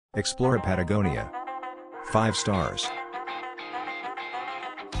Explora Patagonia. 5 stars.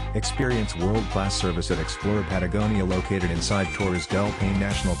 Experience world-class service at Explora Patagonia, located inside Torres del Paine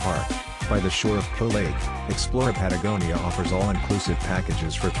National Park, by the shore of Pehoé Lake. Explora Patagonia offers all-inclusive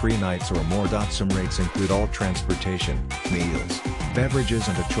packages for 3 nights or more. Some rates include all transportation, meals, beverages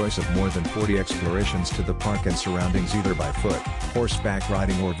and a choice of more than 40 explorations to the park and surroundings, either by foot, horseback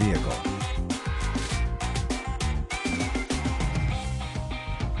riding or vehicle.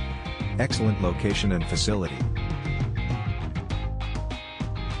 Excellent location and facility.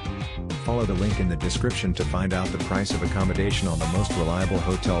 Follow the link in the description to find out the price of accommodation on the most reliable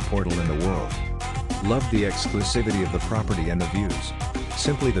hotel portal in the world. Love the exclusivity of the property and the views.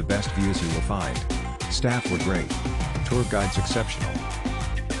 Simply the best views you will find. Staff were great. Tour guides exceptional.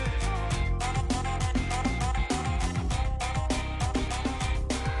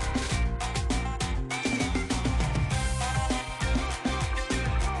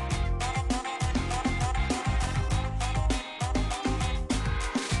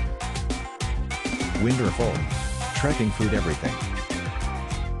 Wind or full. Trekking, food, everything.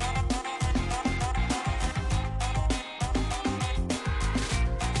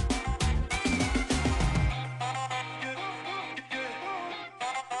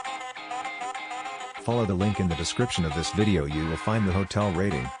 Follow the link in the description of this video. You will find the hotel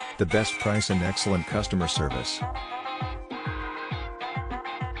rating, the best price and excellent customer service.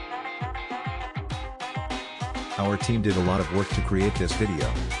 Our team did a lot of work to create this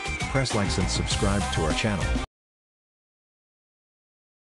video. Press likes and subscribe to our channel.